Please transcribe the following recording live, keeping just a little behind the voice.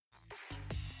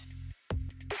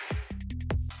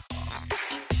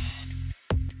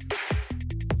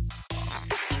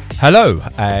Hello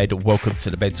and welcome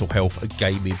to the Mental Health and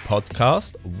Gaming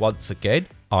Podcast. Once again,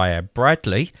 I am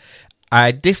Bradley,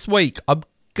 and this week I'm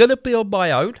going to be on my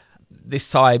own. This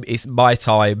time it's my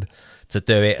time to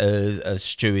do it as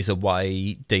Stu is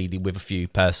away dealing with a few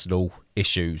personal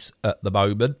issues at the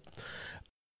moment.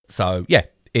 So yeah,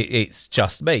 it's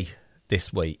just me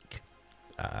this week.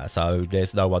 So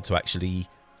there's no one to actually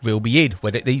reel me in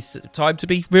when it needs time to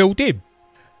be reeled in.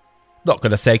 Not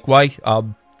going to segue.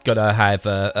 I'm going to have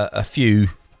a few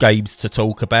games to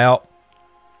talk about.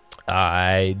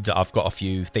 And I've got a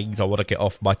few things I want to get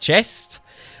off my chest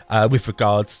with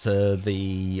regards to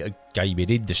the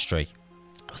gaming industry.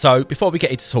 So before we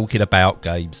get into talking about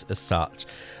games as such,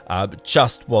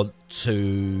 just want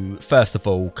to first of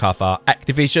all cover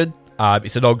Activision.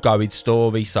 It's an ongoing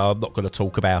story, so I'm not going to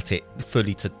talk about it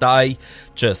fully today.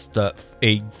 Just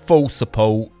in full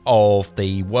support of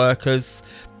the workers.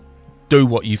 Do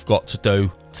what you've got to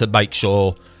do to make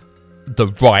sure the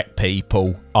right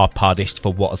people are punished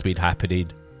for what has been happening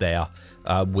there.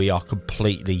 We are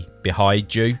completely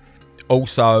behind you.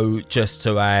 Also, just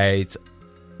to add,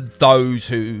 those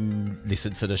who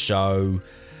listen to the show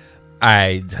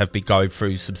and have been going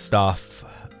through some stuff,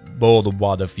 more than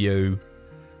one of you,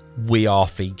 we are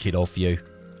thinking of you.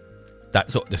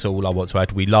 That's all I want to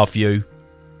add. We love you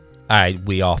and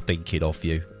we are thinking of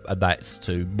you. And that's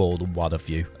to more than one of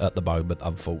you at the moment,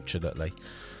 unfortunately.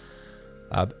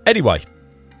 Anyway,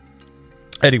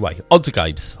 on to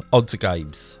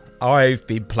games. I've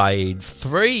been playing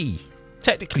 3,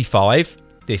 technically 5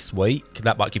 this week.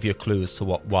 That might give you a clue as to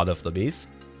what one of them is.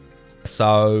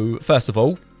 So, first of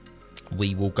all,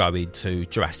 we will go into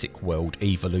Jurassic World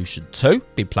Evolution 2.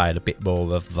 Been playing a bit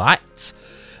more of that.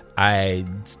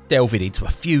 And delving into a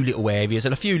few little areas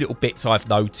and a few little bits I've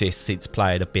noticed since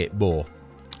playing a bit more.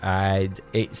 And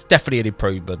it's definitely an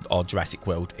improvement on Jurassic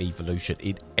World Evolution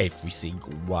in every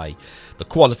single way. The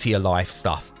quality of life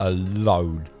stuff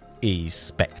alone is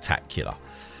spectacular.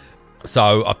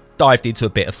 So I've dived into a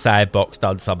bit of sandbox,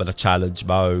 done some of the challenge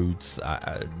modes,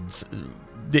 and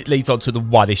it leads on to the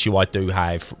one issue I do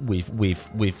have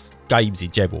with games in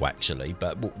general, actually,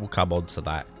 but we'll come on to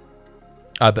that.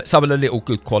 But some of the little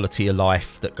good quality of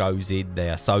life that goes in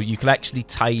there. So you can actually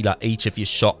tailor each of your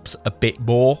shops a bit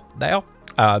more now.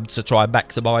 To try and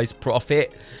maximise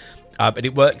profit. And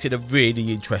it works in a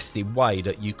really interesting way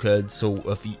that you can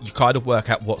you kind of work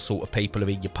out what sort of people are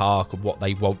in your park and what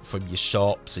they want from your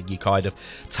shops, and you kind of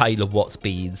tailor what's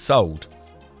being sold.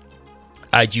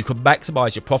 And you can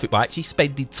maximise your profit by actually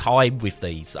spending time with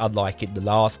these, unlike in the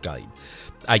last game.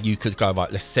 And you could go,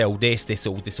 right, let's sell this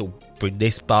will bring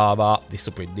this bar up, this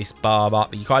will bring this bar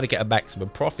up, and you kind of get a maximum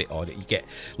profit on it. You get,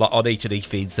 like, on each of these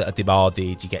things that are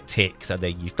demanded, you get ticks, and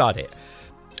then you've done it.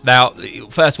 Now,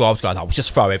 first of all, I was going, we'll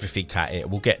just throw everything at it,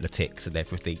 we'll get the ticks and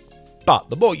everything. But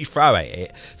the more you throw at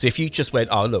it, so if you just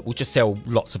went, look, we'll just sell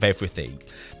lots of everything,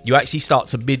 you actually start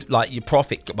to your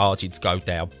profit margins go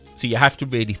down. So you have to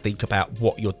really think about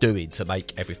what you're doing to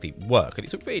make everything work, and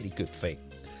it's a really good thing.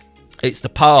 It's the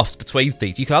paths between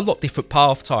things. You can unlock different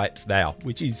path types now,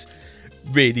 which is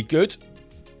really good.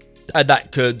 And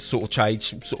that could sort of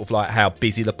change sort of like how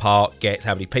busy the park gets,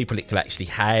 how many people it can actually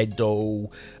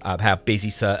handle, how busy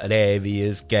certain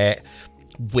areas get,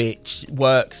 which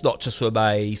works not just from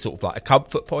a sort of like a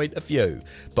comfort point of view,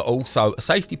 but also a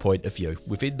safety point of view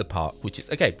within the park, which is,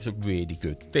 again, it's a really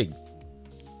good thing.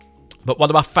 But one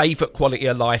of my favourite quality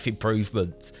of life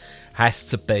improvements has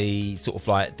to be sort of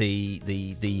like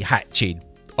the hatching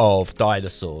of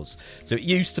dinosaurs. So it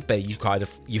used to be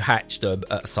you hatch them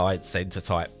at a science centre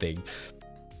type thing,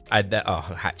 and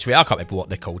hatchery, I can't remember what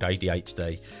they're called,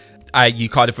 ADHD, and you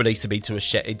kind of release them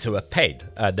into a pen,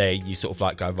 and then you sort of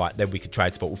like go, right, then we can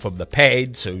transport them from the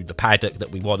pen to the paddock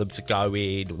that we want them to go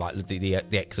in, like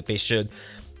the exhibition.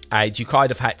 And you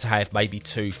kind of had to have maybe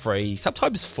 2, 3,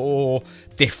 sometimes 4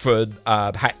 different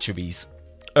hatcheries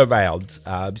around,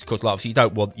 because obviously you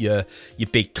don't want your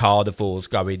big carnivores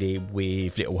going in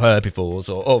with little herbivores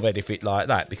or anything like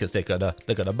that, because they're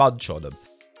gonna munch on them.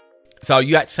 So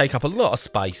you had to take up a lot of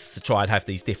space to try and have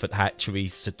these different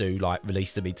hatcheries to do, like,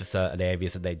 release them into certain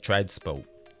areas and then transport.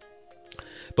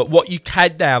 But what you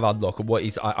can now unlock, and what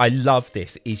is I love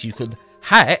this, is you can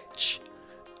hatch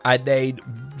and then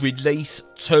release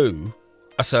to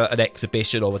a certain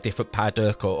exhibition or a different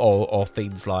paddock or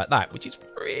things like that, which is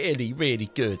really, really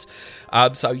good.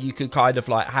 So you can kind of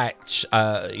like hatch,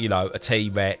 a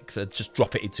T-Rex and just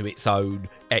drop it into its own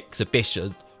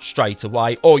exhibition straight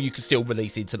away, or you can still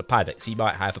release into the paddock. So you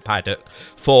might have a paddock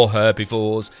for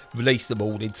herbivores, release them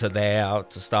all into there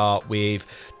to start with,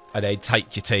 and then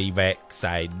take your T-Rex,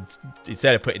 and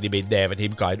instead of putting him in there and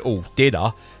him going, oh,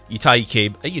 dinner, you take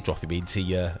him and you drop him into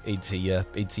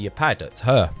your paddock.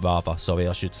 Her, rather, sorry,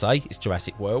 I should say. It's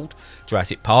Jurassic World,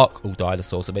 Jurassic Park. All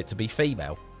dinosaurs are meant to be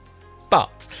female.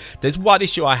 But there's one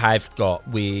issue I have got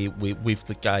with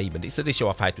the game, and it's an issue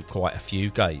I've had with quite a few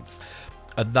games,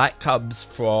 and that comes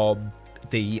from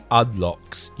the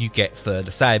unlocks you get for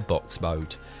the sandbox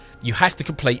mode. You have to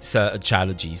complete certain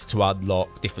challenges to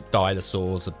unlock different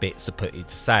dinosaurs and bits to put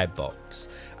into sandbox.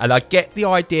 And I get the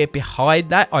idea behind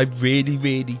that, I really,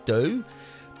 really do.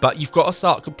 But you've got to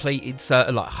start completing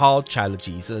certain like hard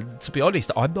challenges. And to be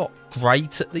honest, I'm not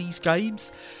great at these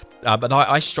games. And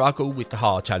I struggle with the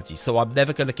hard challenges. So I'm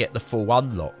never going to get the full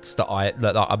unlocks that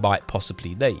I might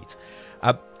possibly need.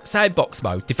 Sandbox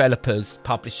mode, developers,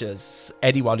 publishers,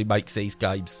 anyone who makes these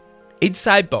games. In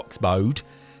sandbox mode,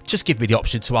 just give me the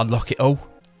option to unlock it all.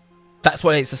 That's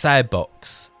when it's a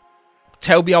sandbox.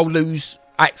 Tell me I'll lose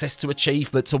access to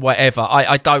achievements or whatever.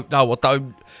 I don't know.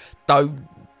 I don't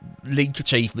link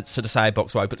achievements to the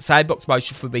sandbox mode. But the sandbox mode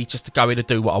should for me just to go in and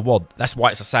do what I want. That's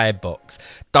why it's a sandbox.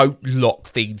 Don't lock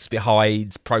things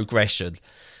behind progression.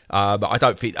 I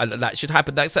don't think that should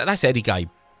happen. That's any game.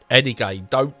 Any game.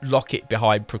 Don't lock it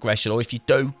behind progression. Or if you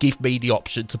do, give me the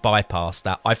option to bypass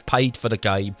that. I've paid for the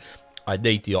game. I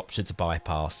need the option to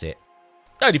bypass it.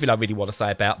 The only thing I really want to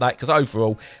say about that, because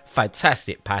overall,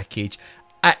 fantastic package.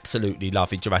 Absolutely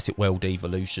loving Jurassic World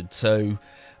Evolution 2.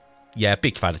 Yeah,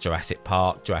 big fan of Jurassic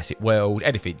Park, Jurassic World,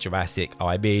 anything Jurassic,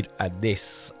 I'm in. And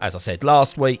this, as I said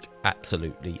last week,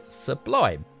 absolutely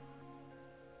sublime.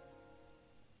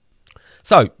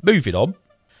 So, moving on.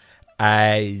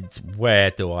 And where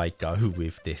do I go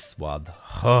with this one?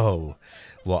 Oh,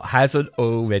 what hasn't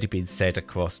already been said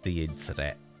across the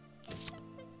internet?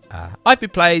 I've been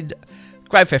playing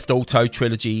Grand Theft Auto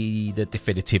Trilogy, the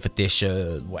Definitive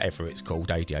Edition, whatever it's called,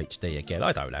 ADHD again.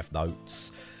 I don't have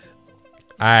notes.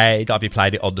 And I've been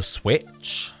playing it on the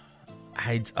Switch.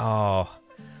 And, I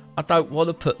don't want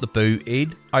to put the boot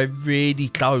in. I really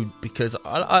don't, because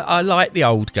I like the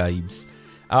old games.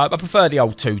 I prefer the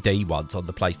old 2D ones on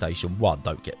the PlayStation 1,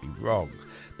 don't get me wrong.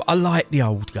 But I like the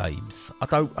old games. I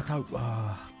don't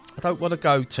want to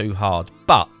go too hard.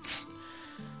 But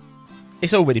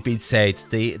it's already been said,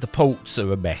 the ports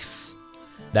are a mess.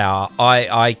 Now,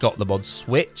 I got them on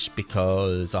Switch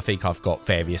because I think I've got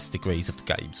various degrees of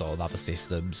the games on other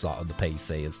systems, like on the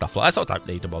PC and stuff like that. So I don't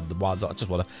need them on the ones. I just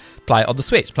want to play it on the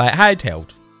Switch, play it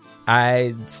handheld.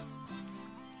 And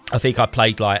I think I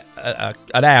played like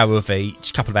an hour of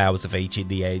each, couple of hours of each in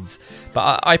the end.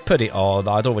 But I put it on.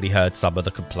 I'd already heard some of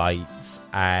the complaints,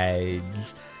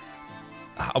 and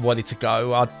I wanted to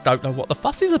go. I don't know what the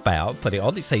fuss is about. Put it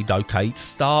on. It seemed okay to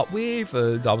start with,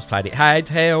 and I was playing it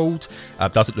handheld.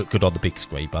 Doesn't look good on the big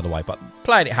screen, by the way, but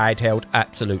playing it handheld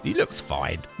absolutely looks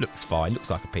fine. Looks fine. Looks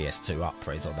like a PS2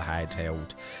 up-res on the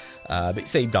handheld. It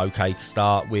seemed okay to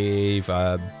start with.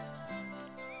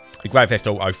 Grand Theft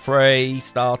Auto 3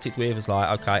 started with. It's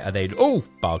like, okay, and then,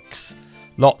 bugs.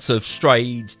 Lots of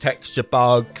strange texture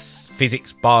bugs,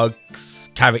 physics bugs,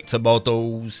 character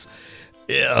models.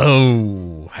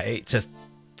 It just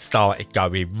started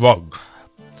going wrong.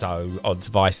 So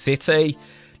onto Vice City,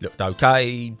 looked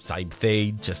okay, same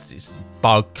thing, just it's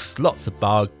bugs, lots of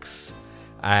bugs.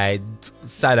 And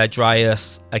San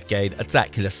Andreas, again,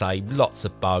 exactly the same, lots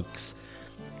of bugs.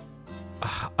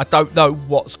 I don't know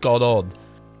what's gone on.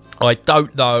 I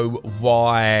don't know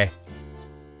why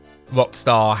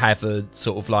Rockstar haven't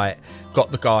sort of like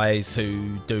got the guys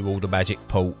who do all the Magic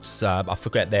ports. I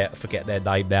forget their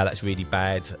name now. That's really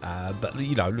bad. But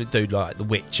you know, they do like The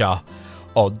Witcher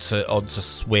onto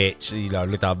Switch. You know,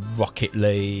 they done Rocket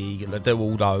League. They do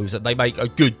all those, and they make a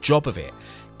good job of it.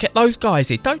 Get those guys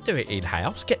in. Don't do it in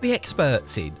house. Get the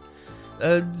experts in,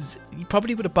 and you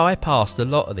probably would have bypassed a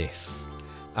lot of this.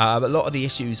 A lot of the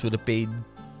issues would have been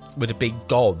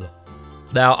gone.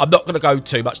 Now, I'm not going to go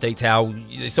too much detail.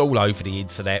 It's all over the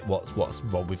internet what's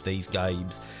wrong with these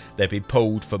games. They've been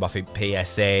pulled from, I think,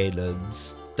 PSN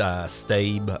and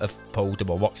Steam have pulled them,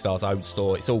 or Rockstar's own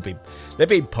store. They've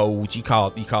been pulled. You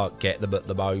can't get them at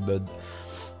the moment.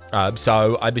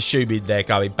 So I'm assuming they're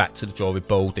going back to the drawing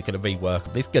board. They're going to rework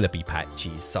them. There's going to be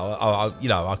patches. So I've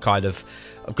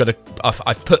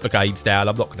put the games down.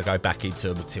 I'm not going to go back into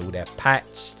them until they're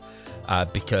patched.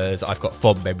 Because I've got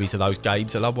fond memories of those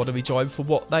games and I want to enjoy them for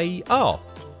what they are.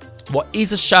 What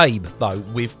is a shame, though,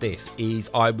 with this is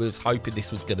I was hoping this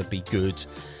was going to be good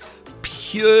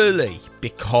purely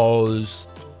because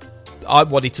I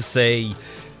wanted to see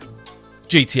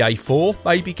GTA 4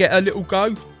 maybe get a little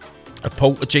go. A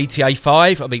port of GTA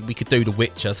 5. I mean, we could do The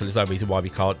Witcher, so there's no reason why we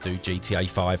can't do GTA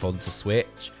 5 onto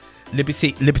Switch.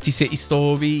 Liberty City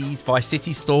Stories, Vice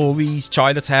City Stories,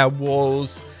 Chinatown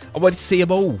Wars. I wanted to see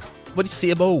them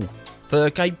all. For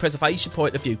a game preservation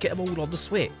point of view, get them all on the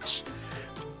Switch.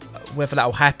 Whether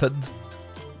that'll happen,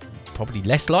 probably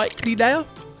less likely now.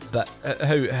 But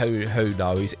who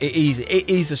knows? It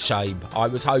is a shame. I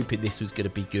was hoping this was going to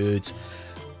be good,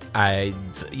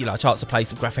 and a chance to play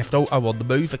some Grand Theft Auto on the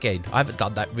move again. I haven't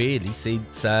done that really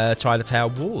since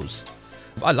Chinatown Wars.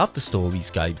 I love the Stories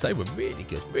games. They were really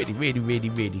good,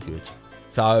 really good.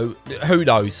 So who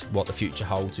knows what the future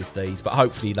holds with these? But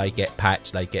hopefully they get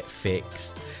patched, they get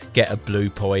fixed, get a Blue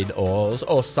Point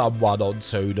or someone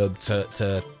onto them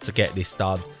to get this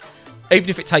done. Even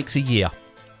if it takes a year.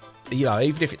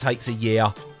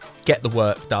 Get the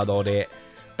work done on it.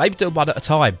 Maybe do one at a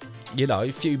time.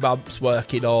 A few months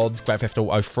working on Grand Theft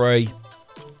Auto 3.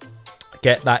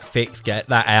 Get that fixed, get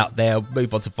that out there.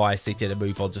 Move on to Vice City and then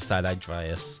move on to San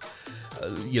Andreas.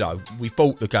 We've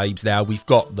bought the games now. We've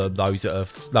got them. Those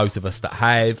of us that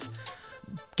have.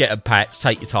 Get them patched.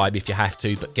 Take your time if you have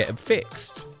to, but get them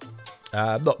fixed.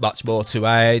 Not much more to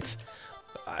add.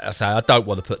 I say I don't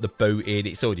want to put the boot in.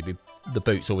 The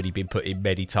boot's already been put in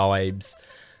many times.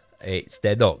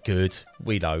 They're not good.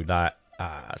 We know that.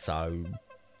 So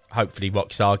hopefully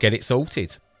Rockstar get it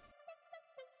sorted.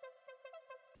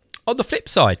 On the flip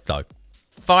side, though,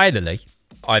 finally,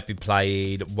 I've been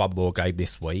playing one more game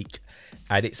this week,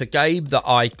 and it's a game that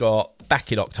I got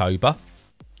back in October,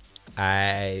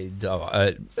 and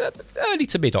early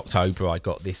to mid-October I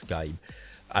got this game,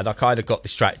 and I kind of got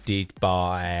distracted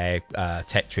by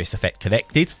Tetris Effect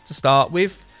Connected to start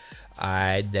with.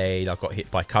 And then I got hit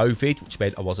by COVID, which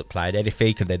meant I wasn't playing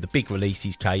anything. And then the big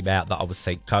releases came out that I was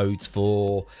sent codes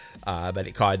for, and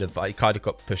it kind of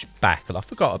got pushed back, and I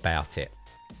forgot about it.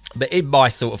 But in my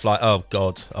sort of like, oh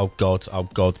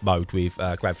god mode with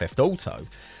Grand Theft Auto,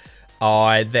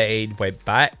 I then went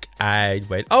back and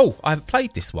went, oh, I haven't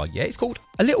played this one yet. It's called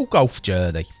A Little Golf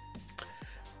Journey,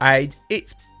 and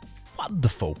it's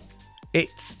wonderful.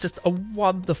 It's just a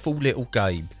wonderful little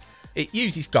game. It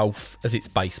uses golf as its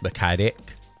base mechanic,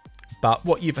 but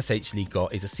what you've essentially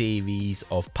got is a series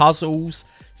of puzzles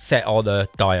set on a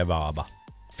diorama.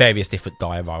 Various different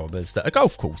dioramas that are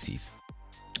golf courses.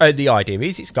 And the idea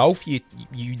is it's golf. You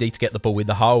need to get the ball in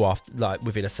the hole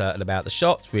within a certain amount of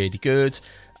shots. Really good.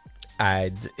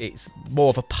 And it's more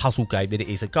of a puzzle game than it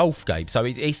is a golf game. So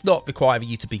it's not requiring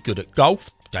you to be good at golf.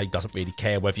 The game doesn't really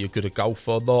care whether you're good at golf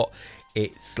or not.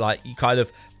 It's like you kind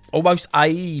of almost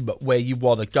aim where you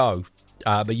want to go.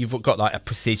 But you've got like a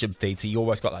precision thing, so you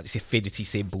almost got like this infinity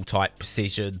symbol type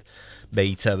precision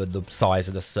meter, and the size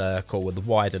of the circle, and the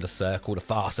wider the circle, the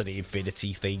faster the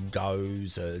infinity thing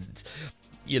goes, and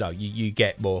you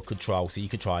get more control, so you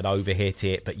can try and overhit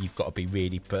it, but you've got to be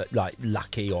really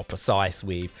lucky or precise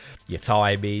with your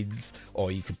timings,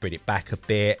 or you can bring it back a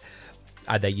bit.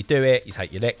 And then you do it, you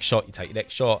take your next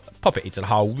shot, pop it into the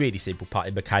hole, really simple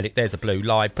putting mechanic. There's a blue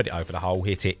line, put it over the hole,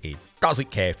 hit it in.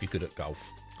 Doesn't care if you're good at golf.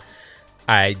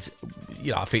 And,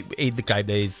 I think in the game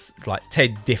there's like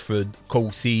 10 different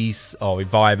courses or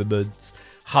environments,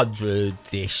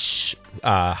 100-ish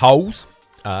holes,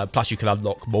 plus you can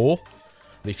unlock more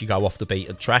if you go off the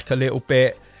beaten track a little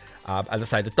bit. As I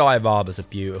say, the dioramas are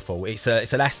beautiful. It's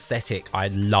an aesthetic I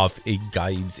love in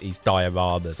games, is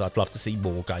dioramas. I'd love to see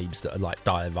more games that are like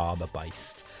diorama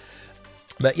based.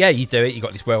 But yeah, you do it. You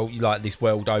got this world,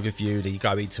 overview. Then you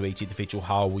go into each individual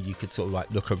hole where you can sort of like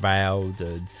look around,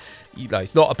 and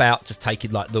it's not about just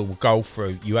taking like the golf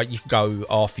route. You can go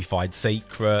off. You find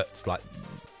secrets. Like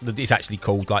it's actually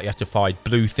called like you have to find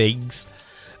blue things.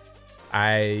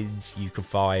 And you can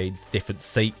find different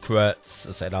secrets,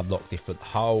 as I said, unlock different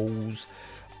holes.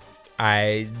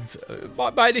 And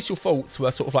my initial thoughts were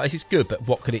sort of like, this is good, but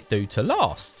what can it do to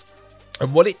last?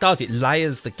 And what it does, it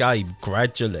layers the game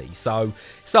gradually. So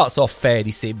it starts off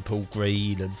fairly simple,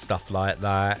 green and stuff like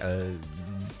that,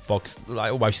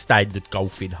 like almost standard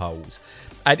golfing holes.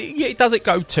 And it doesn't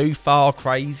go too far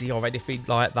crazy or anything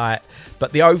like that.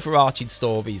 But the overarching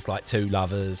story is like two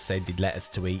lovers sending letters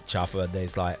to each other, and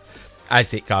there's like,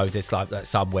 as it goes, it's like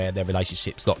somewhere their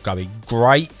relationship's not going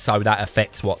great, so that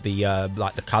affects what the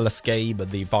the colour scheme and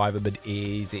the environment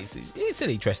is. It's an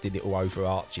interesting little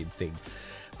overarching thing.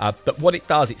 But what it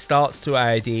does, it starts to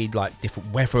add in like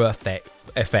different weather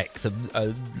effects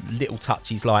and little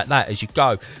touches like that as you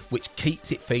go, which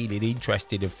keeps it feeling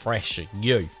interesting and fresh and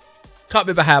new. Can't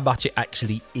remember how much it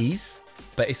actually is.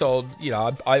 But it's on,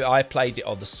 I played it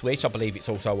on the Switch. I believe it's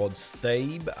also on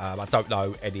Steam. I don't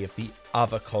know any of the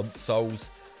other consoles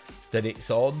that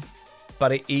it's on.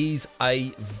 But it is a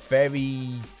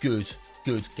very good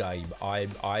game.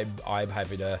 I'm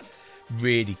having a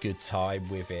really good time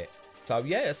with it. So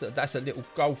yeah, that's a little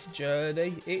golf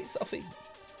journey. It's, I think,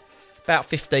 about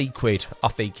 15 quid. I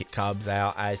think it comes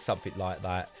out as something like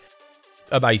that.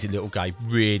 Amazing little game.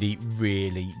 Really,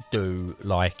 really do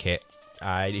like it.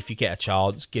 And if you get a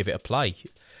chance, give it a play.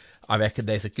 I reckon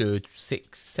there's a good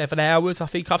 6-7 hours I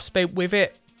think I've spent with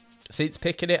it since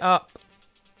picking it up.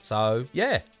 So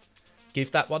yeah,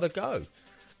 give that one a go.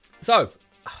 So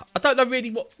I don't know really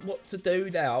what to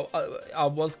do now. I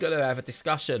was going to have a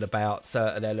discussion about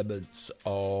certain elements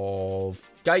of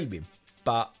gaming,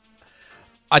 but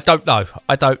I don't know.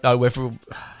 I don't know whether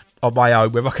on my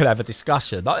own whether I can have a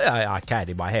discussion. I can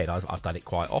in my head. I've done it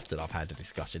quite often. I've had a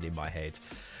discussion in my head.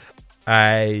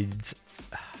 And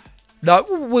no,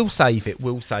 we'll save it.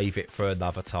 We'll save it for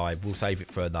another time. We'll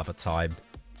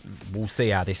see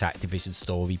how this Activision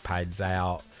story pans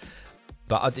out.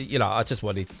 But I just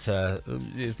wanted to.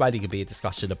 It's mainly going to be a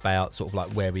discussion about sort of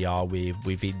like where we are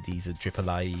with indies and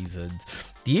AAAs and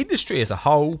the industry as a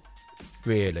whole,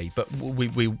 really. But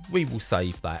we will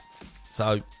save that.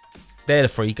 So they're the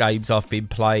 3 games I've been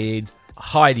playing.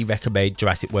 Highly recommend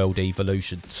Jurassic World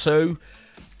Evolution 2.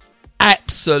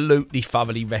 Absolutely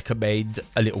thoroughly recommend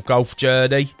A Little Golf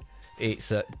Journey.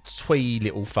 It's a twee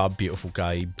little fun, beautiful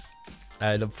game.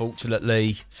 And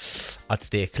unfortunately, I'd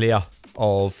steer clear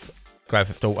of Grand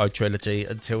Theft Auto Trilogy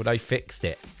until they fixed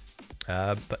it.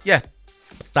 But yeah,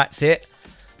 that's it.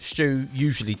 Stu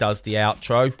usually does the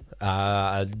outro,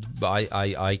 and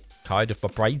I kind of, my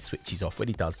brain switches off when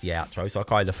he does the outro, so I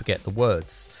kind of forget the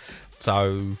words.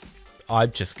 So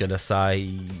I'm just going to say,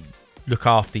 look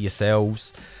after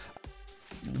yourselves.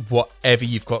 Whatever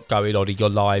you've got going on in your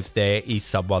lives, there is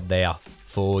someone there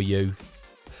for you.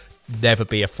 Never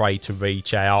be afraid to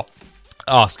reach out.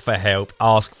 Ask for help.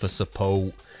 Ask for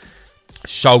support.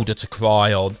 Shoulder to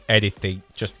cry on. Anything.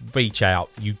 Just reach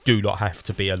out. You do not have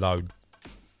to be alone.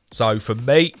 So from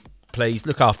me, please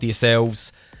look after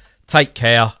yourselves. Take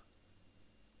care.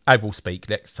 And we'll speak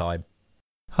next time.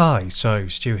 Hi, so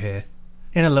Stu here.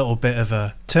 In a little bit of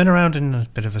a turnaround and a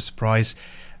bit of a surprise,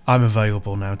 I'm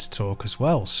available now to talk as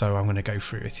well, so I'm going to go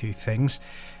through a few things.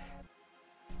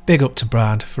 Big up to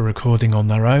Brad for recording on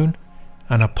their own,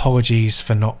 and apologies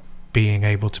for not being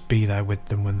able to be there with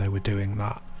them when they were doing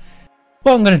that.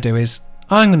 What I'm going to do is,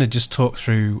 I'm going to just talk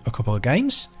through a couple of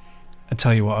games and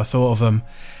tell you what I thought of them,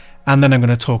 and then I'm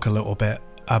going to talk a little bit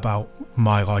about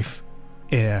my life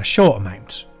in a short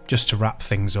amount, just to wrap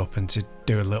things up and to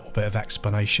do a little bit of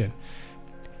explanation.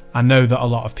 I know that a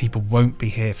lot of people won't be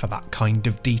here for that kind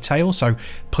of detail, so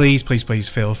please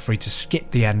feel free to skip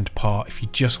the end part if you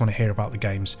just want to hear about the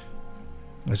games.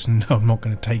 I'm not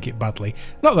going to take it badly.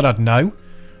 Not that I'd know,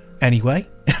 anyway,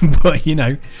 but you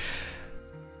know.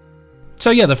 So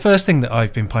yeah, the first thing that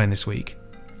I've been playing this week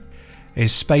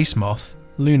is Space Moth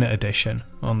Lunar Edition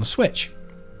on the Switch.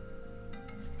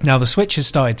 Now the Switch has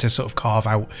started to sort of carve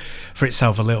out for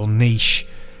itself a little niche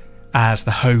as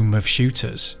the home of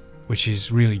shooters, which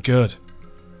is really good.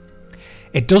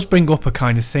 It does bring up a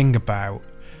kind of thing about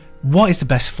what is the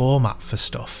best format for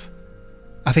stuff.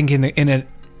 I think in a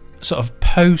sort of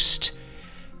post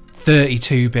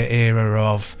 32-bit era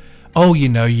of,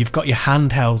 you've got your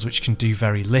handhelds which can do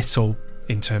very little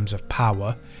in terms of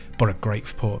power, but are great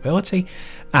for portability,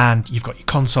 and you've got your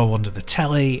console under the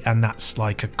telly, and that's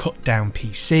like a cut down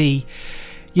PC.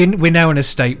 We're now in a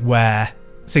state where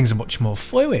things are much more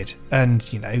fluid,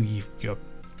 and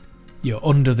your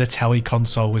under the telly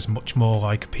console is much more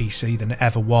like a PC than it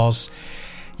ever was.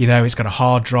 It's got a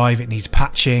hard drive, it needs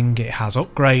patching, it has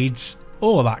upgrades,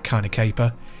 all that kind of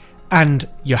caper. And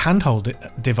your handheld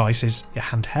devices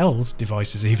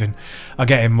even, are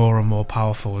getting more and more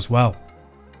powerful as well.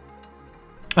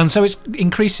 And so it's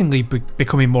increasingly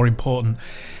becoming more important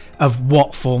of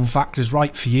what form factor is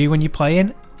right for you when you're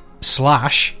playing, /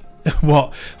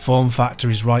 what form factor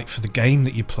is right for the game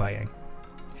that you're playing.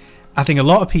 I think a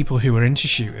lot of people who are into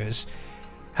shooters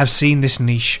have seen this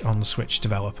niche on the Switch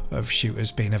develop of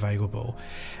shooters being available,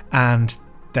 and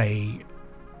they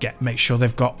make sure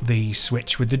they've got the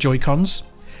Switch with the Joy-Cons,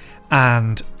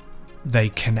 and they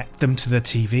connect them to the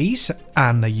TVs,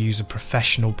 and they use a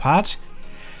professional pad,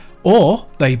 or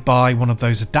they buy one of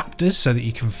those adapters so that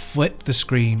you can flip the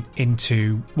screen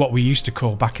into what we used to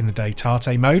call back in the day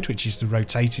Tate mode, which is the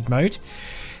rotated mode,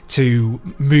 to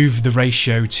move the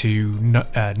ratio to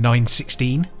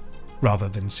 9:16 rather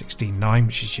than 16:9,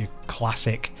 which is your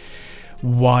classic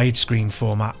widescreen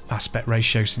format aspect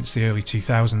ratio since the early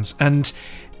 2000s. And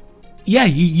yeah,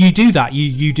 you do that.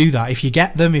 You do that if you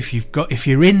get them. If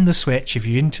you're in the Switch, if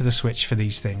you're into the Switch for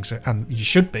these things, and you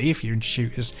should be if you're into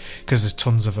shooters because there's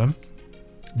tons of them.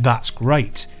 That's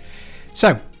great.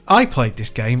 So I played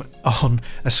this game on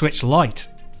a Switch Lite,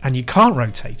 and you can't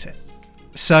rotate it.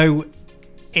 So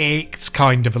it's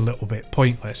kind of a little bit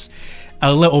pointless.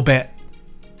 A little bit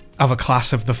of a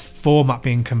class of the format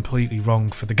being completely wrong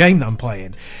for the game that I'm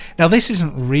playing. Now, this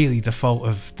isn't really the fault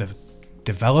of the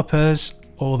developers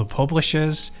or the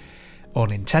publishers or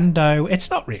Nintendo. It's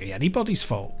not really anybody's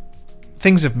fault.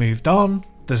 Things have moved on.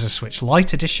 There's a Switch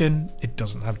Lite edition. It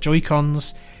doesn't have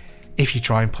Joy-Cons. If you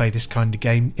try and play this kind of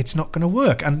game, it's not going to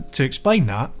work. And to explain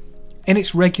that, in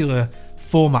its regular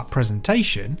format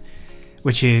presentation,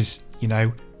 which is, you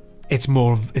know, it's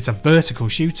a vertical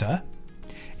shooter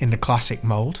in the classic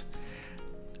mold.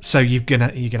 So you're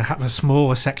gonna have a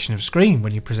smaller section of screen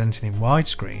when you're presenting in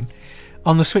widescreen.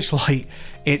 On the Switch Lite,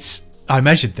 I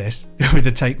measured this with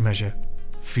a tape measure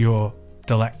for your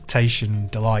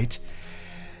delight.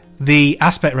 The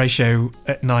aspect ratio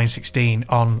at 9:16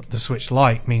 on the Switch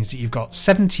Lite means that you've got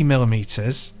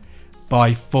 70mm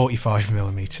by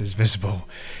 45mm visible,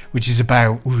 which is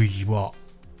about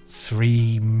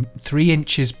 3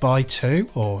 inches by 2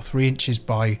 or 3 inches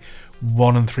by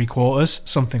 1 3/4,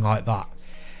 something like that.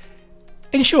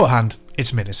 In shorthand,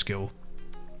 it's minuscule,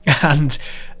 and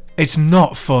it's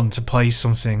not fun to play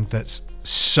something that's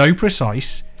so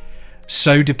precise,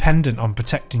 so dependent on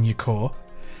protecting your core,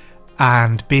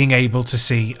 and being able to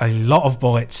see a lot of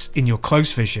bullets in your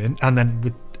close vision, and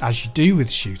then as you do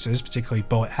with shooters, particularly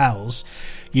bullet hells,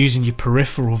 using your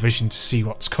peripheral vision to see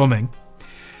what's coming,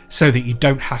 so that you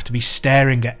don't have to be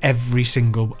staring at every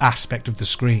single aspect of the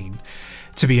screen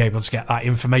to be able to get that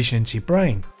information into your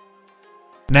brain.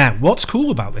 Now, what's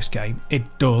cool about this game,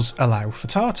 it does allow for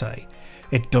Tate.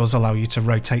 It does allow you to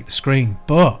rotate the screen,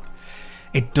 but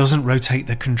it doesn't rotate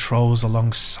the controls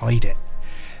alongside it.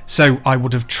 So I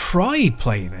would have tried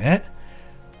playing it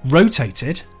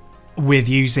rotated with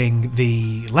using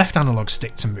the left analog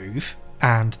stick to move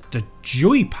and the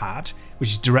joypad,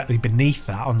 which is directly beneath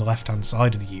that on the left hand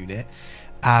side of the unit,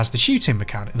 as the shooting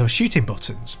mechanic, the shooting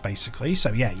buttons basically.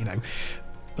 So yeah, you know,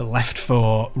 left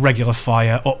for regular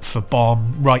fire, up for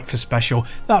bomb, right for special,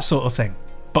 that sort of thing.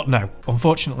 But no,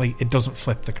 unfortunately it doesn't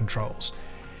flip the controls.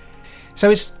 So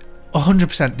it's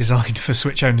 100% designed for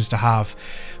Switch owners to have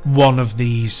one of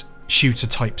these shooter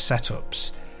type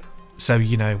setups. So,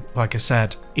 you know, like I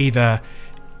said, either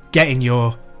getting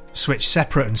your Switch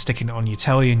separate and sticking it on your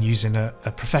telly and using a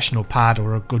professional pad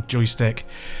or a good joystick,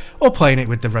 or playing it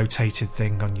with the rotated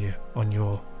thing on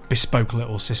your bespoke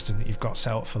little system that you've got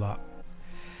set up for that.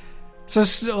 So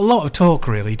there's a lot of talk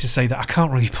really to say that I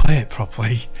can't really play it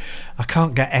properly. I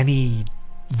can't get any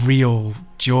real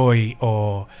joy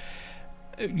or,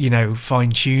 you know,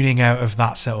 fine-tuning out of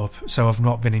that setup, so I've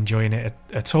not been enjoying it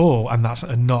at all, and that's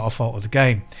not a fault of the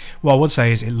game. What I would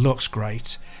say is it looks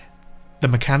great. The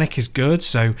mechanic is good,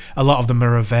 so a lot of them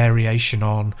are a variation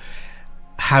on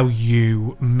how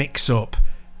you mix up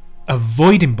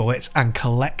avoiding bullets and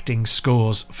collecting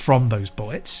scores from those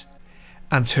bullets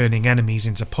and turning enemies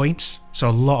into points. So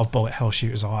a lot of bullet hell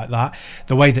shooters are like that.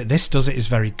 The way that this does it is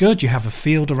very good. You have a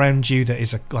field around you that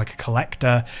is like a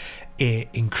collector. It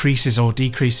increases or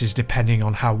decreases depending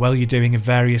on how well you're doing in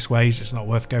various ways. It's not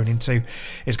worth going into.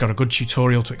 It's got a good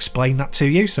tutorial to explain that to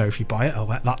you, so if you buy it, I'll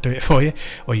let that do it for you,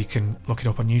 or you can look it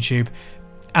up on YouTube.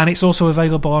 And it's also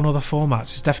available on other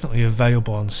formats. It's definitely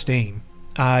available on Steam.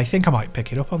 I think I might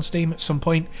pick it up on Steam at some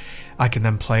point. I can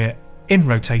then play it in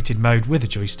rotated mode with a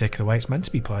joystick the way it's meant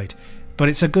to be played. But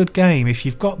it's a good game. If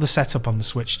you've got the setup on the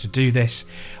Switch to do this,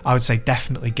 I would say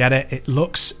definitely get it. It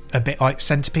looks a bit like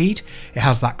Centipede. It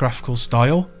has that graphical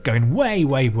style going way,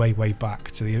 way, way, way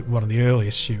back to one of the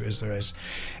earliest shooters there is.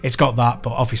 It's got that,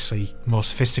 but obviously more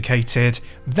sophisticated,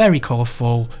 very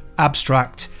colourful,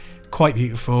 abstract, quite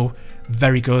beautiful,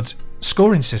 very good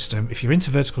scoring system. If you're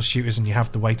into vertical shooters and you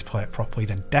have the way to play it properly,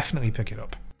 then definitely pick it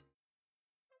up.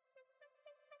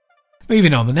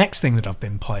 Moving on, the next thing that I've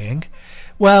been playing,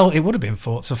 well, it would have been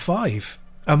Forza 5.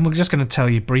 And we're just going to tell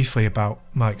you briefly about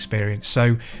my experience.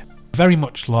 So, very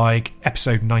much like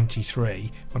episode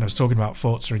 93, when I was talking about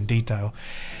Forza in detail,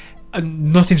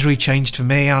 nothing's really changed for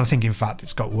me, and I think in fact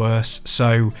it's got worse.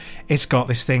 So, it's got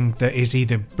this thing that is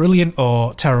either brilliant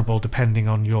or terrible, depending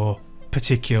on your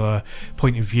particular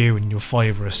point of view and your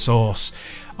flavour of sauce.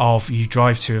 Of you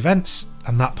drive to events,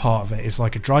 and that part of it is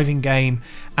like a driving game,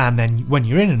 and then when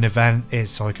you're in an event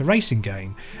it's like a racing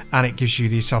game, and it gives you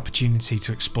this opportunity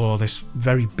to explore this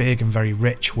very big and very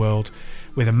rich world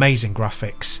with amazing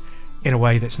graphics in a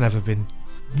way that's never been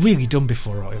really done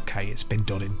before. Okay, it's been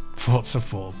done in Forza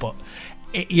 4, but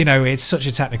it's such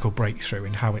a technical breakthrough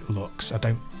in how it looks. I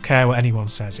don't care what anyone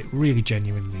says, it really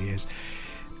genuinely is.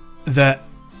 That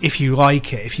if you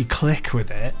like it, if you click with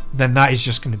it, then that is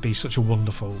just going to be such a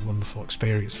wonderful, wonderful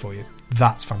experience for you.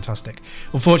 That's fantastic.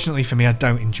 Unfortunately for me, I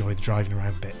don't enjoy the driving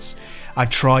around bits. I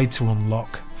tried to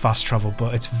unlock fast travel,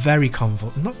 but it's very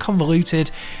not convoluted,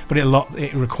 but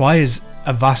it requires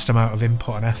a vast amount of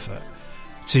input and effort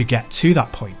to get to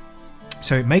that point.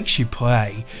 So it makes you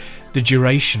play the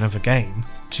duration of a game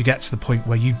to get to the point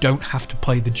where you don't have to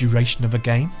play the duration of a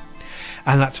game.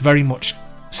 And that's very much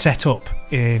set up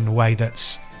in a way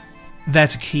that's there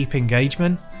to keep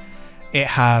engagement. It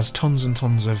has tons and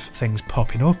tons of things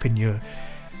popping up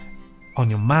on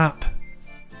your map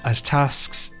as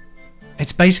tasks.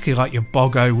 It's basically like your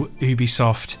Bogo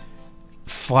Ubisoft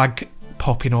flag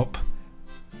popping up,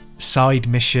 side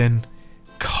mission,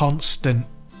 constant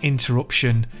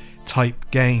interruption type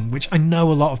game, which I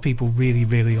know a lot of people really,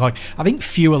 really like. I think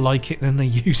fewer like it than they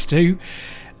used to,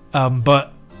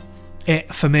 but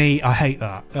for me, I hate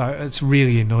that. It's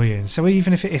really annoying. So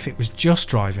even if it was just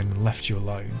driving and left you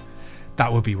alone,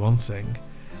 that would be one thing,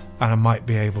 and I might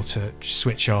be able to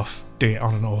switch off, do it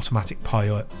on an automatic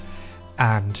pilot,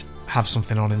 and have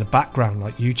something on in the background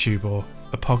like YouTube or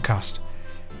a podcast.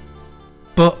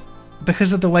 But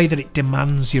because of the way that it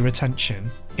demands your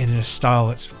attention in a style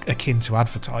that's akin to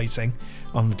advertising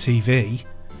on the TV,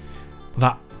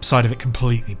 that side of it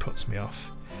completely puts me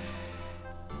off.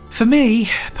 For me,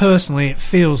 personally, it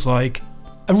feels like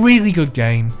a really good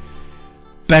game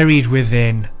buried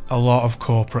within a lot of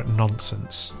corporate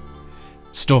nonsense.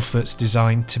 Stuff that's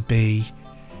designed to be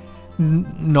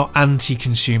not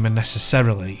anti-consumer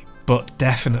necessarily, but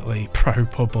definitely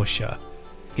pro-publisher.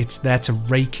 It's there to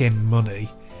rake in money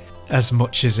as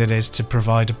much as it is to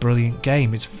provide a brilliant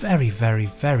game. It's very, very,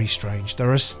 very strange.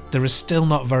 There are still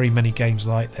not very many games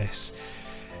like this.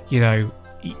 You know,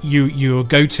 your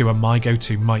go-to and my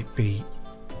go-to might be,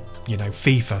 you know,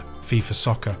 FIFA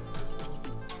Soccer.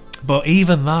 But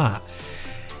even that,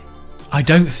 I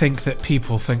don't think that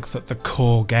people think that the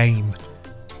core game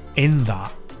in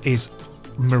that is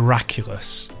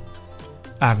miraculous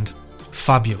and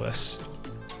fabulous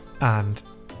and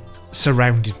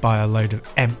surrounded by a load of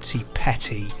empty,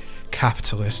 petty,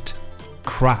 capitalist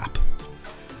crap.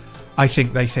 I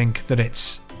think they think that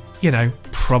it's, you know,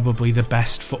 probably the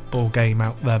best football game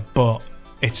out there, but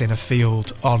it's in a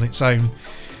field on its own,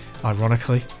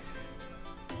 ironically,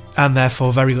 and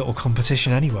therefore very little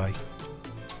competition anyway.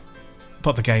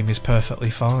 But the game is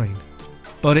perfectly fine.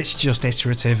 But it's just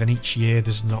iterative, and each year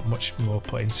there's not much more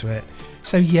put into it.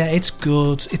 So yeah, it's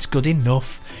good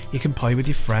enough. You can play with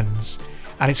your friends,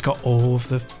 and it's got all of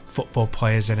the football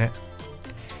players in it.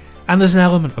 And there's an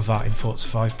element of that in Forza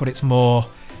 5, but it's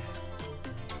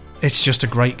just a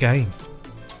great game.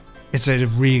 It's a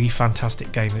really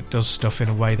fantastic game that does stuff in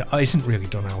a way that isn't really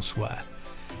done elsewhere.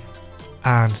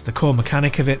 And the core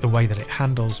mechanic of it, the way that it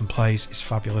handles and plays, is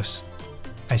fabulous.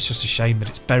 It's just a shame that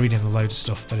it's buried in a load of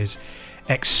stuff that is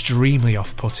extremely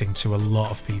off-putting to a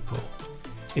lot of people.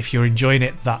 If you're enjoying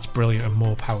it, that's brilliant and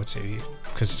more power to you,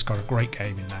 because it's got a great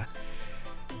game in there.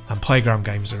 And Playground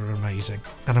games are amazing.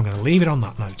 And I'm going to leave it on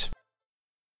that note.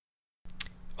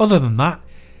 Other than that,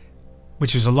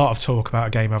 which was a lot of talk about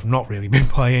a game I've not really been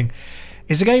playing,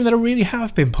 is a game that I really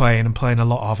have been playing and playing a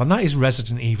lot of, and that is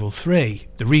Resident Evil 3,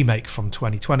 the remake from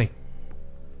 2020.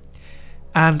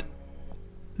 And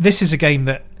this is a game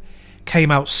that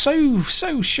came out so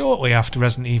shortly after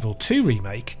Resident Evil 2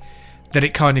 remake that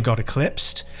it kind of got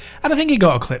eclipsed. And I think it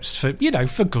got eclipsed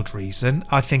for good reason.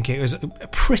 I think it was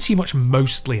pretty much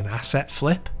mostly an asset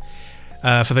flip.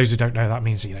 For those who don't know, that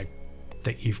means,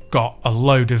 that you've got a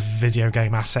load of video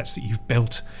game assets that you've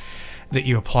built that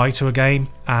you apply to a game,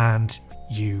 and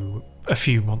you a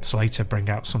few months later bring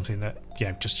out something that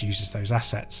just uses those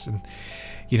assets. And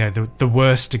the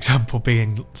worst example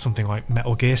being something like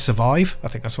Metal Gear Survive, I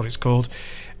think that's what it's called,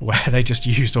 where they just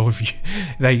used all of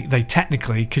they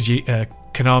technically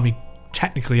Konami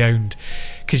technically owned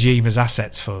Kojima's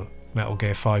assets for Metal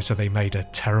Gear 5, so they made a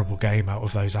terrible game out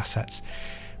of those assets.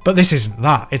 But this isn't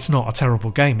that. It's not a terrible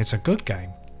game. It's a good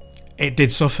game. It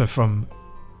did suffer from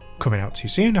coming out too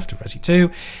soon after Resi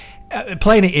 2.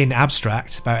 Playing it in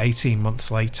abstract about 18 months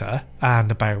later,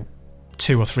 and about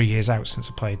 2 or 3 years out since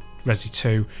I played Resi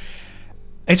 2,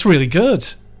 it's really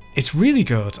good. It's really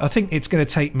good. I think it's going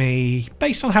to take me,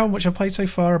 based on how much I've played so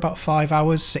far, about 5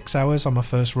 hours, 6 hours on my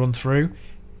first run through.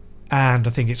 And I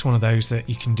think it's one of those that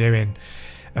you can do in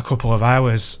a couple of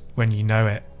hours when you know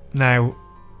it. Now,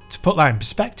 to put that in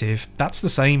perspective, that's the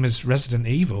same as Resident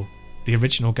Evil, the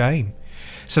original game.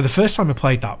 So the first time I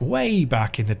played that way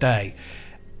back in the day,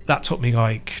 that took me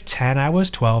like 10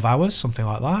 hours, 12 hours, something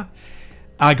like that.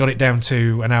 I got it down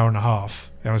to an hour and a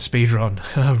half on a speed run.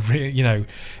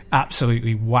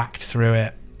 Absolutely whacked through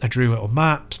it. I drew little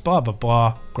maps, blah blah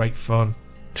blah, great fun.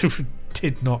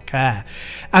 Did not care.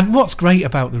 And what's great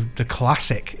about the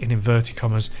classic, in inverted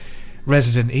commas,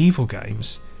 Resident Evil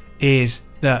games is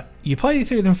that you play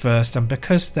through them first, and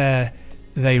because they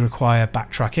require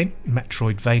backtracking,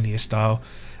 Metroidvania style,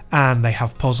 and they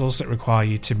have puzzles that require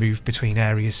you to move between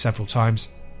areas several times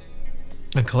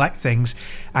and collect things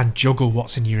and juggle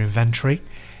what's in your inventory.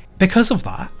 Because of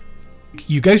that,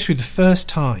 you go through the first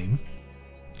time,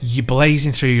 you're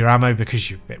blazing through your ammo because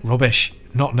you're a bit rubbish,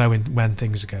 not knowing when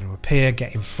things are going to appear,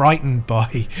 getting frightened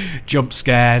by jump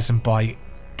scares and by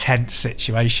tense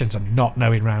situations and not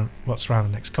knowing what's around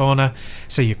the next corner.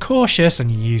 So you're cautious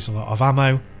and you use a lot of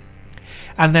ammo.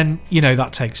 And then,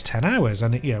 that takes 10 hours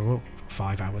and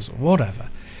 5 hours or whatever.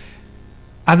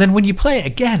 And then when you play it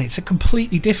again, it's a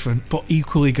completely different but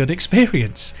equally good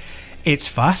experience. It's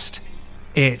fast,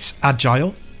 it's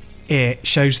agile, it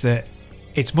shows that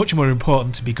it's much more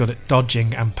important to be good at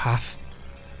dodging and path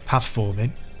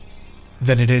forming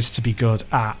than it is to be good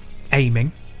at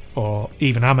aiming or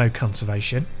even ammo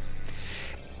conservation.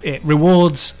 It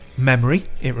rewards memory,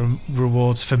 it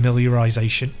rewards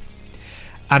familiarization,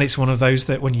 and it's one of those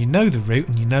that when you know the route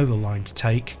and you know the line to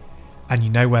take and you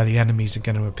know where the enemies are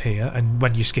going to appear, and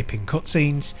when you're skipping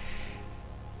cutscenes,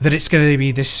 that it's going to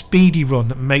be this speedy run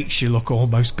that makes you look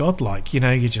almost godlike.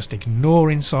 You're just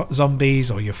ignoring zombies,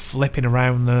 or you're flipping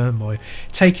around them, or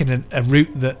taking a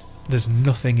route that there's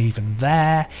nothing even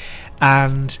there,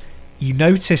 and you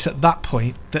notice at that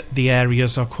point that the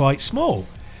areas are quite small.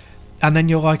 And then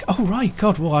you're like, oh right,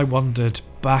 God, well, I wandered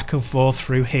back and forth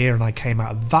through here and I came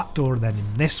out of that door and then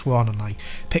in this one and I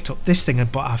picked up this thing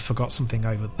but I forgot something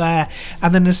over there.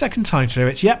 And then the second time through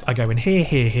it's, I go in here,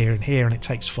 here, here and here, and it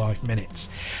takes 5 minutes.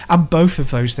 And both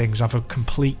of those things have a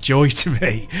complete joy to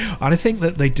me. And I think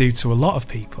that they do to a lot of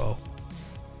people.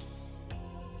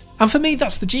 And for me,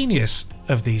 that's the genius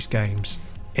of these games.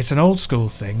 It's an old school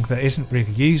thing that isn't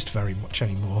really used very much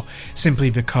anymore, simply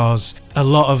because a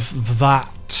lot of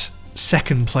that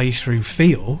second playthrough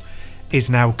feel is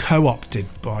now co-opted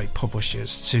by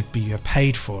publishers to be a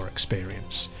paid for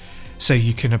experience. So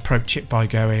you can approach it by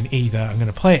going, either I'm going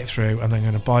to play it through and I'm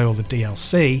going to buy all the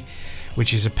DLC,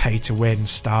 which is a pay to win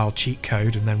style cheat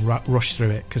code, and then rush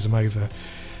through it because I'm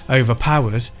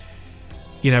overpowered,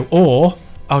 or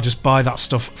I'll just buy that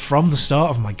stuff from the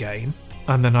start of my game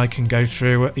and then I can go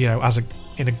through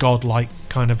in a godlike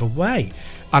kind of a way.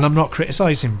 And I'm not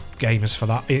criticising gamers for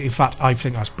that. In fact, I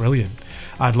think that's brilliant.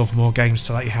 I'd love more games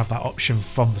to let you have that option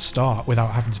from the start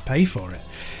without having to pay for it.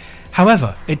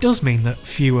 However, it does mean that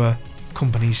fewer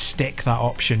companies stick that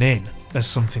option in as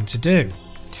something to do.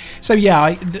 So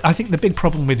I think the big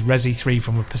problem with Resi 3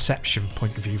 from a perception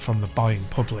point of view from the buying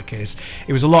public is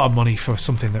it was a lot of money for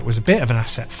something that was a bit of an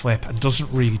asset flip and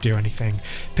doesn't really do anything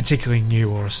particularly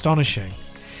new or astonishing.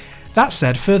 That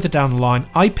said, further down the line,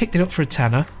 I picked it up for a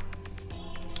tenner.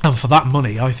 And for that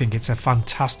money, I think it's a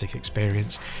fantastic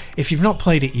experience. If you've not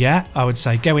played it yet, I would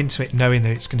say go into it knowing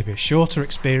that it's going to be a shorter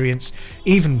experience,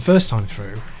 even first time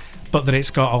through, but that it's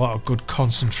got a lot of good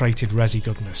concentrated Resi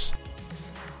goodness.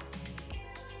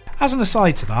 As an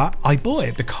aside to that, I bought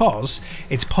it because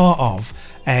it's part of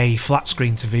a flat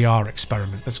screen to VR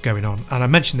experiment that's going on. And I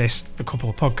mentioned this a couple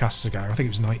of podcasts ago, I think it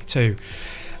was 92,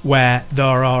 where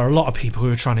there are a lot of people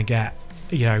who are trying to get,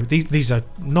 these are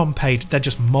non-paid, they're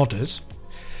just modders,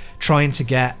 trying to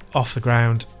get off the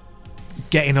ground,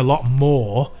 getting a lot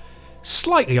more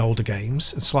slightly older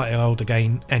games and slightly older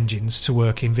game engines to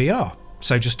work in VR.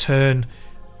 So just turn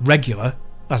regular,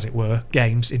 as it were,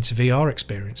 games into VR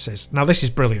experiences. Now this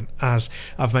is brilliant. As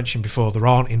I've mentioned before, there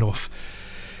aren't enough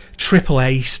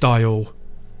AAA style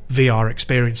VR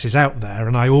experiences out there,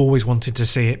 and I always wanted to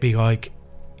see it be like,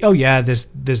 oh yeah, there's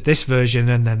this version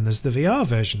and then there's the VR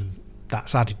version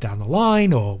that's added down the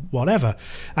line or whatever,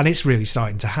 and it's really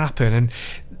starting to happen. And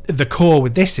the core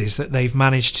with this is that they've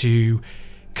managed to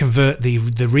convert the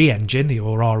re-engine,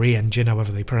 or RE engine,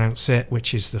 however they pronounce it,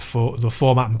 which is the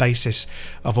format and basis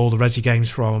of all the Resi games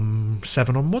from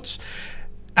 7 onwards,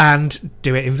 and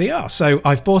do it in VR. So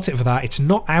I've bought it for that. It's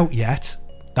not out yet,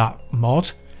 that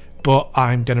mod, but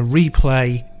I'm going to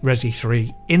replay Resi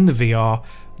 3 in the VR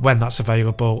when that's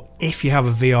available. If you have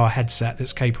a VR headset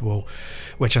that's capable,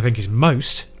 which I think is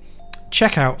most,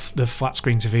 check out the flat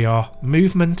screen to VR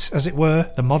movement, as it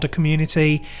were, the modder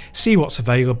community, see what's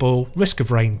available. Risk of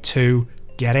Rain 2,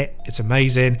 get it, it's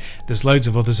amazing. There's loads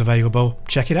of others available,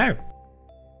 check it out.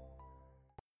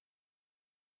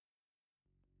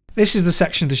 This is the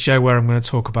section of the show where I'm going to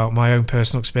talk about my own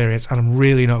personal experience, and I'm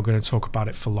really not going to talk about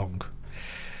it for long.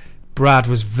 Brad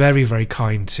was very, very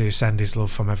kind to send his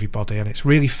love from everybody, and it's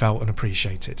really felt and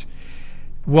appreciated.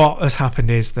 what has happened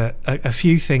is that a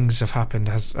few things have happened,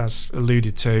 as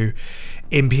alluded to,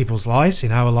 in people's lives,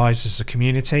 in our lives as a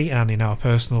community and in our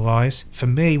personal lives. For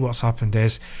me, what's happened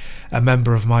is a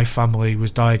member of my family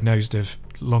was diagnosed of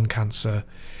lung cancer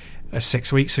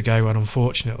 6 weeks ago, and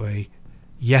unfortunately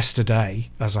yesterday,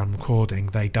 as I'm recording,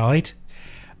 they died.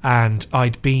 And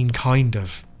I'd been kind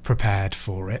of prepared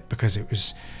for it because it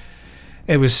was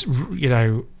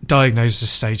diagnosed as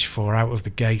stage 4 out of the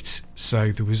gate,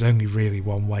 so there was only really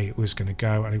one way it was going to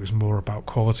go, and it was more about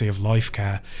quality of life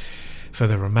care for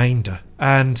the remainder.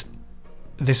 And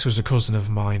this was a cousin of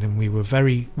mine, and we were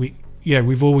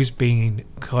we've always been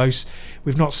close.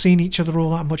 We've not seen each other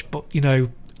all that much, but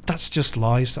that's just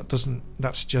lives.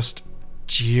 That's just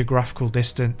geographical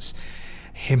distance.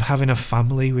 Him having a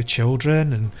family with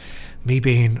children, and me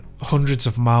being hundreds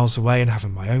of miles away and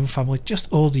having my own family,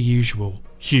 just all the usual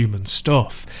human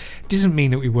stuff. Doesn't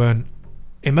mean that we weren't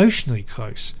emotionally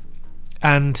close.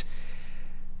 And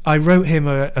I wrote him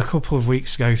a couple of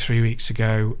weeks ago, 3 weeks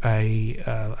ago,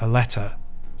 a letter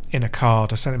in a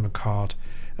card. I sent him a card,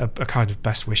 a kind of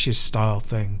best wishes style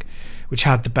thing, which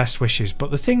had the best wishes.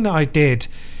 But the thing that I did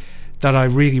that I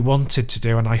really wanted to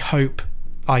do, and I hoped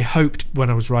when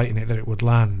I was writing it that it would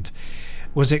land,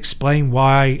 was explain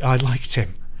why I liked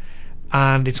him.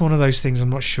 And it's one of those things I'm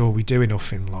not sure we do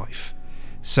enough in life.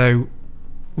 So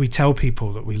we tell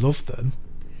people that we love them,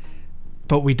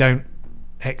 but we don't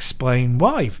explain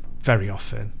why very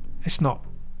often. It's not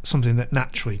something that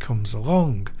naturally comes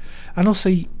along. And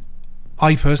also,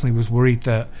 I personally was worried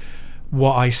that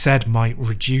what I said might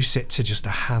reduce it to just a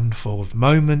handful of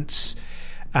moments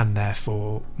and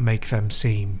therefore make them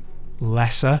seem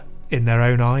lesser in their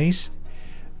own eyes.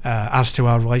 As to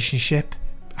our relationship,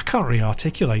 I can't really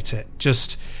articulate it.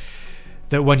 Just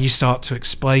that when you start to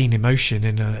explain emotion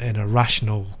in a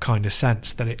rational kind of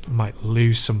sense, that it might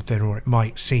lose something or it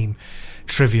might seem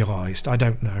trivialised. I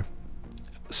don't know.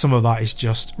 Some of that is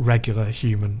just regular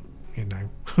human,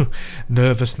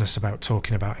 nervousness about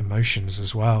talking about emotions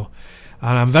as well.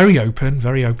 And I'm very open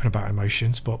about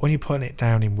emotions. But when you're putting it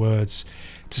down in words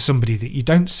to somebody that you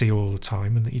don't see all the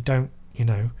time and that you don't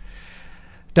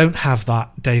have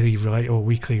that daily or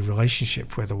weekly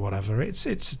relationship with or whatever, it's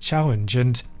a challenge.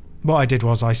 And what I did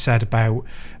was I said about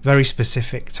very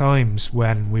specific times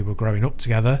when we were growing up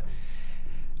together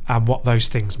and what those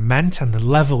things meant and the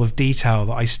level of detail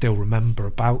that I still remember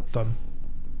about them.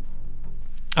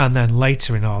 And then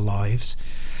later in our lives,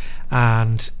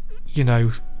 and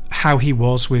how he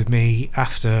was with me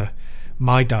after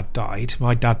my dad died.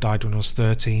 My dad died when I was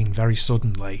 13, very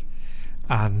suddenly,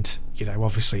 and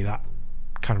obviously that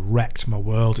kind of wrecked my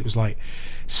world. It was like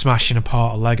smashing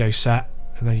apart a Lego set,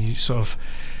 and then you sort of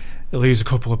lose a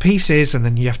couple of pieces, and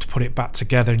then you have to put it back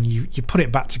together, and you put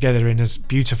it back together in as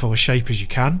beautiful a shape as you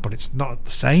can, but it's not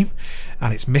the same,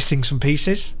 and it's missing some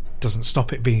pieces. Doesn't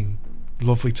stop it being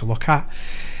lovely to look at,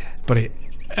 but it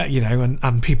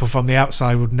and people from the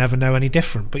outside would never know any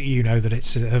different, but that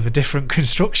it's of a different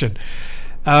construction.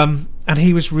 And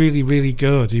he was really, really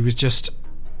good. He was just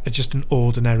an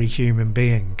ordinary human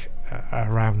being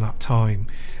around that time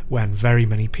when very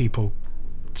many people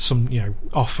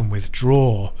often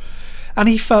withdraw, and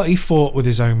he fought with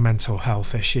his own mental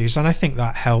health issues, and I think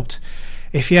that helped.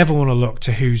 If you ever want to look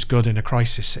to who's good in a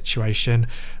crisis situation,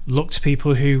 look to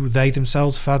people who they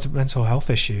themselves have had mental health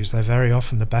issues. They're very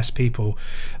often the best people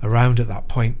around at that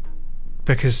point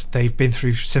because they've been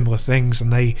through similar things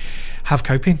and they have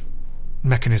coping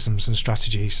mechanisms and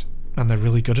strategies, and they're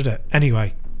really good at it.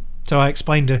 Anyway, so I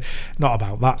explained not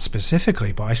about that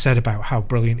specifically, but I said about how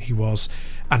brilliant he was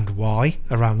and why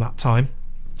around that time.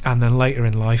 And then later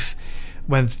in life,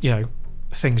 when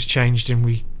things changed and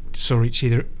we saw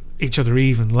each other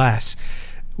even less,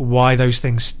 why those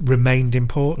things remained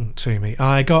important to me.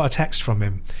 I got a text from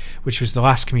him, which was the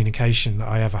last communication that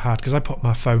I ever had, because I put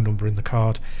my phone number in the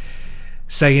card,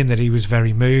 saying that he was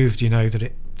very moved,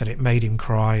 that it made him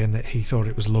cry and that he thought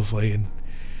it was lovely and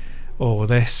all of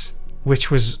this,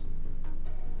 which was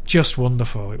just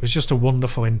wonderful. It was just a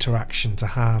wonderful interaction to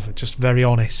have, just very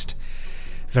honest,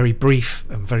 very brief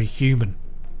and very human.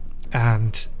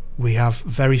 And we have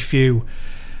very few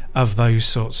of those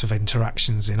sorts of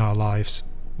interactions in our lives.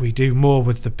 We do more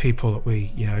with the people that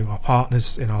we, our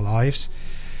partners in our lives,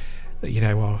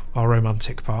 our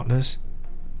romantic partners,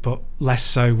 but less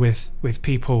so with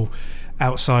people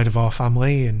outside of our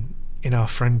family and in our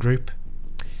friend group.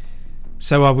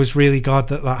 So I was really glad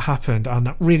that happened, and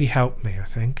that really helped me, I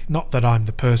think. Not that I'm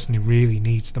the person who really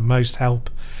needs the most help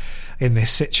in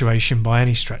this situation by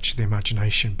any stretch of the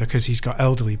imagination, because he's got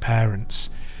elderly parents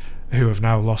who have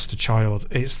now lost a child.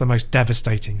 It's the most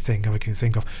devastating thing I can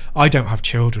think of. I don't have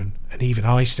children, and even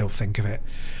I still think of it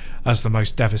as the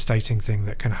most devastating thing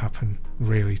that can happen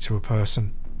really to a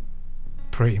person.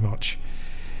 Pretty much.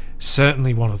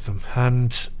 Certainly one of them.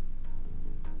 And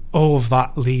all of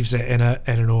that leaves it in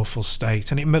an awful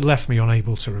state, and it left me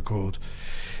unable to record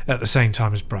at the same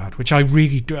time as Brad, which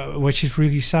is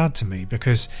really sad to me,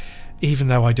 because even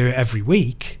though I do it every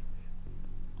week,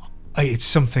 it's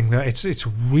something that it's a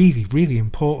really, really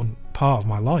important part of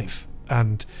my life,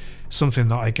 and something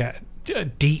that I get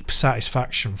deep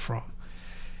satisfaction from.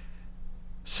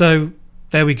 So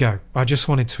there we go. I just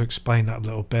wanted to explain that a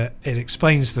little bit. It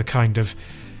explains the kind of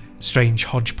strange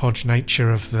hodgepodge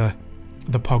nature of the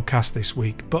podcast this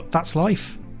week, but that's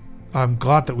life. I'm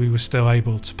glad that we were still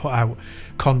able to put out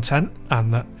content,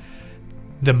 and that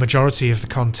the majority of the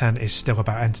content is still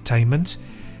about entertainment.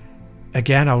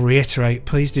 Again, I'll reiterate,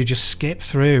 please do just skip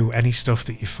through any stuff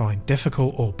that you find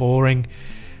difficult or boring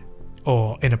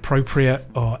or inappropriate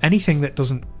or anything that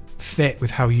doesn't fit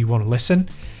with how you want to listen.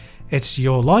 It's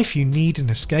your life. You need an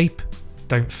escape.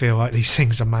 Don't feel like these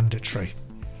things are mandatory.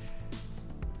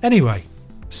 Anyway,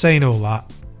 saying all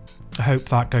that, I hope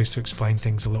that goes to explain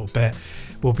things a little bit.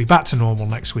 We'll be back to normal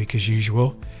next week as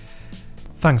usual.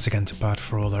 Thanks again to Brad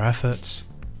for all their efforts.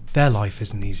 Their life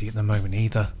isn't easy at the moment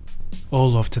either.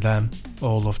 All love to them,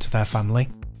 all love to their family.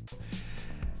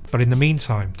 But in the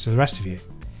meantime, to the rest of you,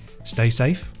 stay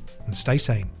safe and stay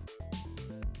sane.